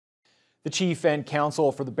The chief and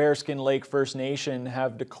council for the Bearskin Lake First Nation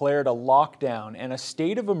have declared a lockdown and a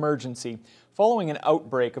state of emergency following an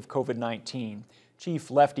outbreak of COVID-19.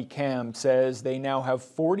 Chief Lefty Cam says they now have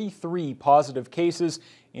 43 positive cases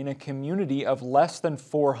in a community of less than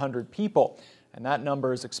 400 people, and that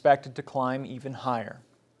number is expected to climb even higher.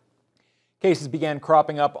 Cases began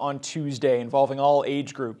cropping up on Tuesday, involving all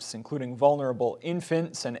age groups, including vulnerable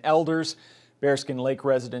infants and elders. Bearskin Lake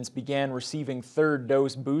residents began receiving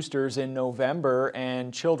third-dose boosters in November,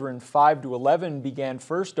 and children 5 to 11 began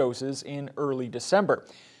first doses in early December.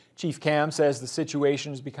 Chief Cam says the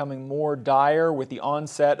situation is becoming more dire with the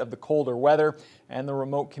onset of the colder weather, and the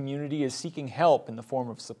remote community is seeking help in the form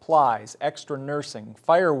of supplies, extra nursing,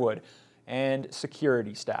 firewood, and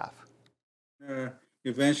security staff.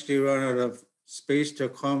 Eventually run out of space to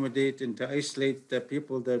accommodate and to isolate the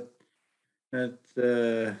people that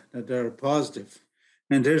are positive.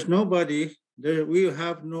 And there's nobody, we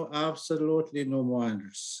have absolutely no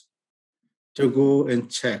monitors to go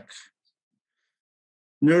and check.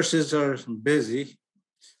 Nurses are busy,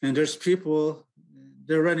 and there's people,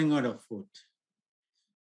 they're running out of food.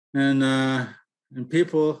 And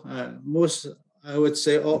people, I would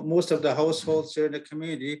say most of the households here in the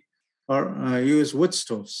community use wood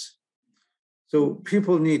stoves. So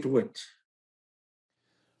people need wood.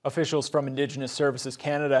 Officials from Indigenous Services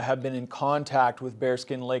Canada have been in contact with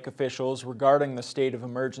Bearskin Lake officials regarding the state of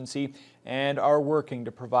emergency and are working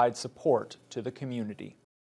to provide support to the community.